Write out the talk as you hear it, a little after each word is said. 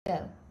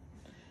Go.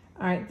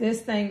 All right, this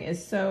thing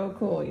is so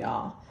cool,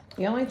 y'all.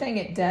 The only thing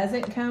it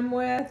doesn't come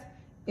with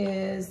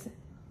is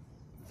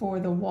for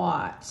the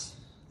watch,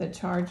 the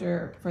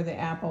charger for the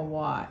Apple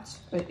Watch,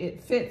 but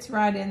it fits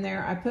right in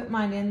there. I put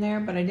mine in there,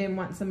 but I didn't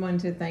want someone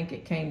to think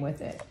it came with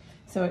it.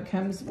 So it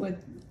comes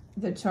with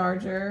the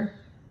charger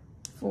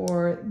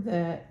for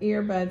the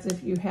earbuds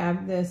if you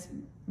have this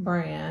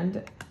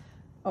brand,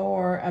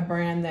 or a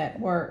brand that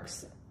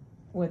works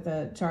with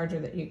a charger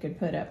that you could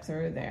put up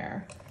through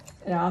there.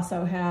 It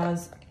also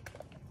has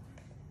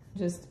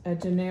just a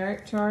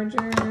generic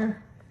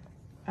charger,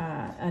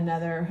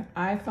 another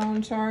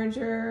iPhone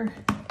charger.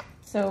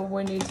 So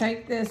when you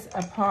take this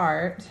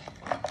apart,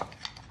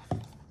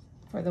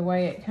 for the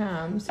way it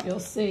comes, you'll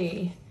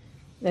see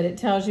that it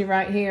tells you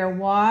right here,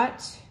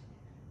 watch,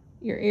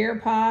 your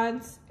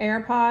AirPods,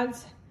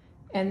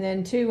 and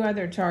then 2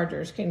 other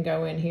chargers can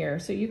go in here.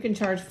 So you can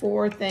charge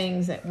 4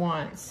 things at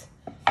once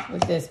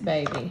with this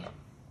baby.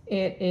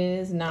 It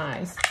is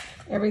nice.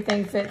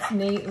 Everything fits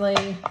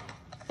neatly,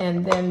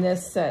 and then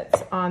this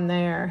sits on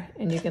there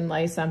and you can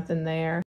lay something there.